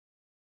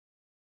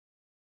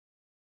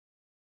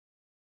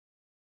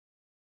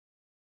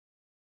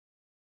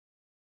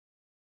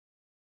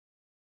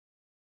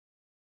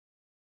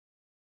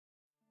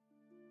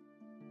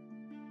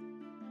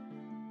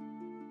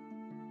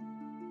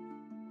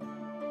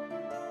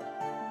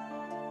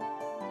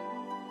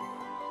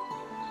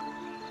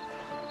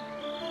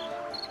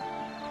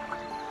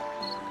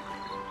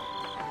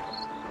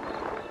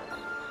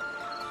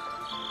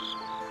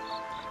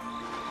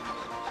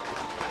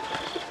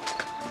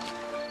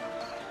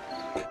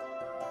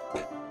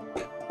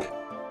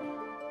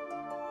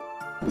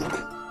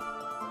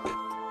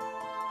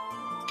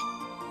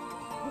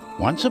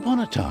Once upon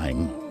a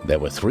time, there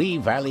were 3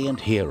 valiant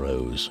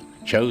heroes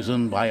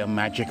chosen by a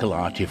magical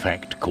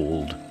artifact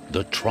called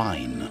the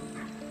Trine.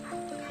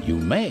 You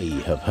may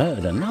have heard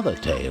another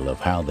tale of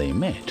how they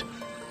met.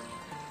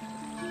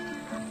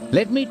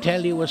 Let me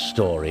tell you a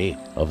story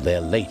of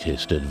their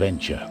latest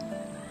adventure.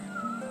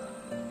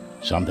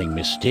 Something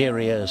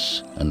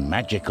mysterious and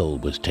magical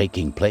was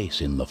taking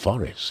place in the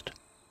forest.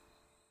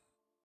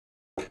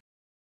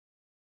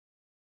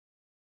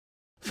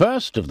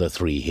 First of the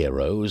 3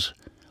 heroes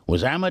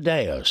was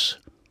Amadeus,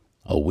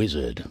 a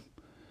wizard.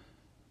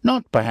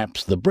 Not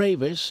perhaps the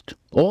bravest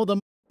or the...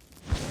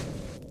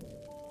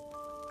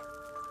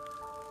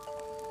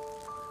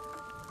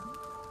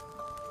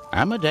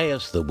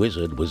 Amadeus the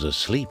wizard was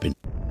asleep in...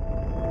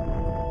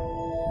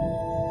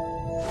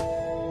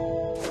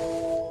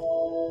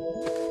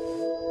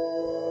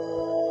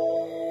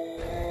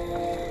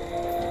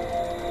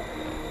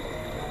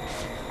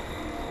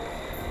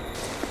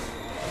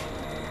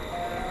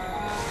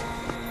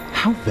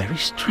 How very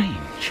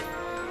strange.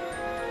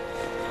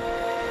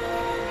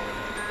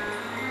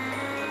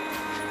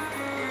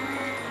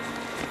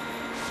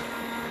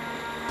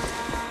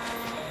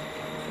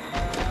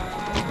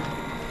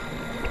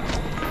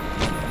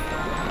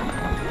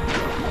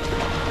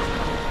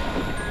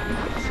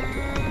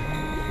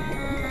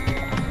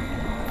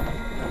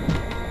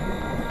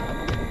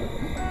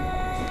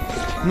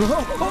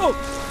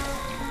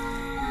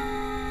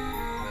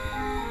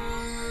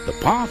 The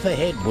path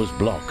ahead was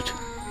blocked,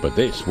 but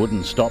this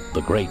wouldn't stop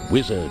the great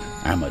wizard,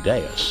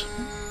 Amadeus.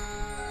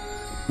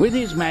 With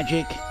his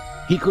magic,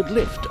 he could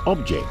lift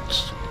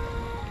objects.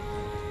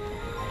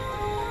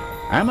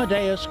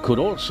 Amadeus could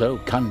also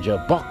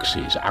conjure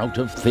boxes out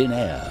of thin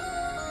air.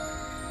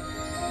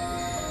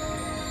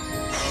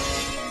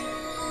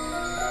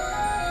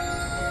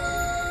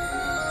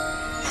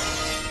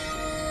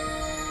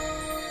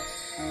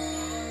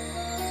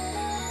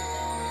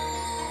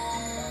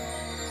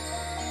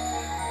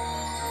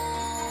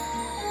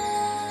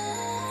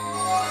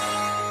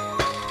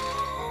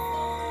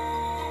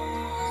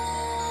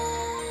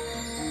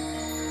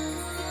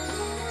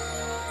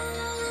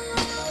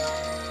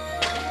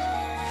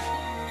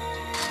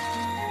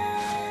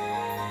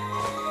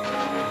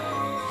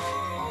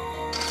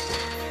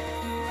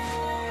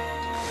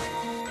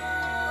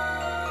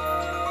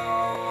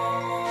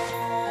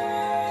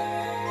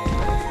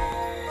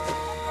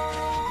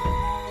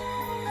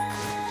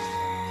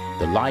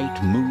 The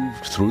light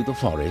moved through the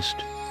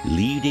forest,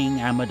 leading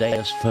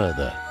Amadeus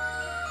further.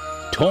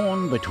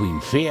 Torn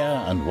between fear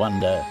and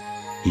wonder,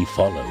 he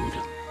followed.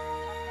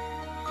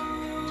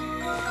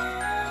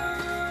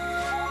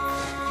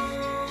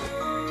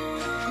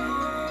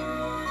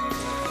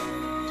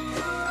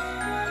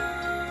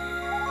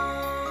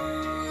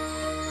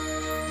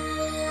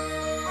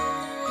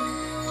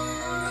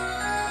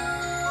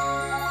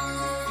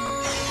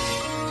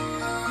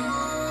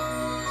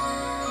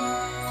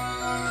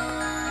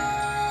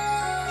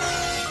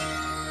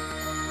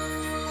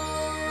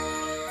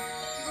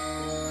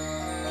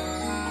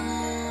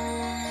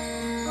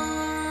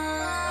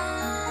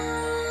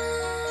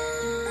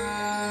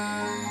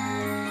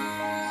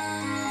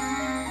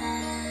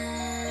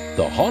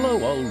 The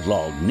hollow old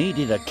log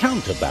needed a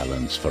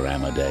counterbalance for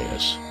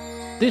Amadeus.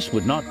 This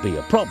would not be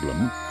a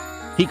problem.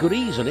 He could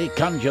easily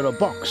conjure a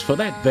box for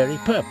that very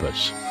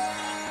purpose.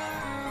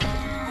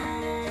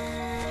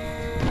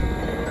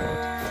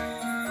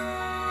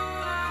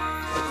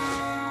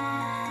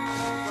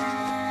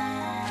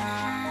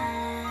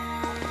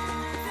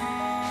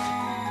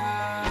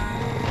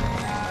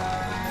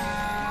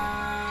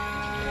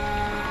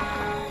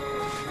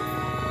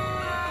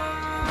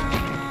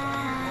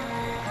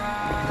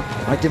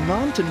 I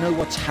demand to know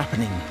what's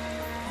happening.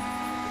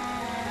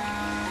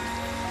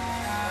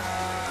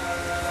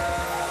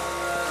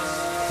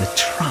 The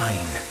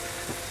Trine.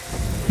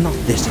 Not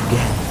this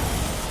again.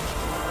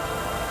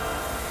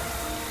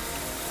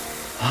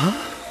 Huh?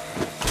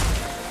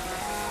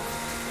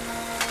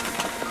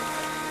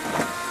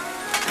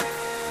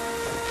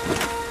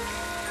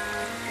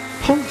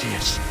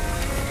 Pontius!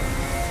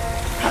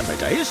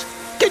 Amadeus,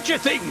 get your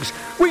things!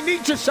 We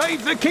need to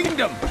save the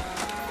kingdom!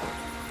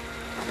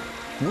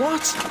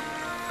 What?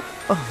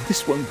 Oh,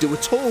 this won't do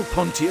at all,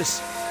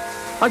 Pontius.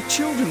 I've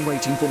children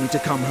waiting for me to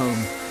come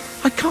home.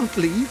 I can't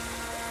leave.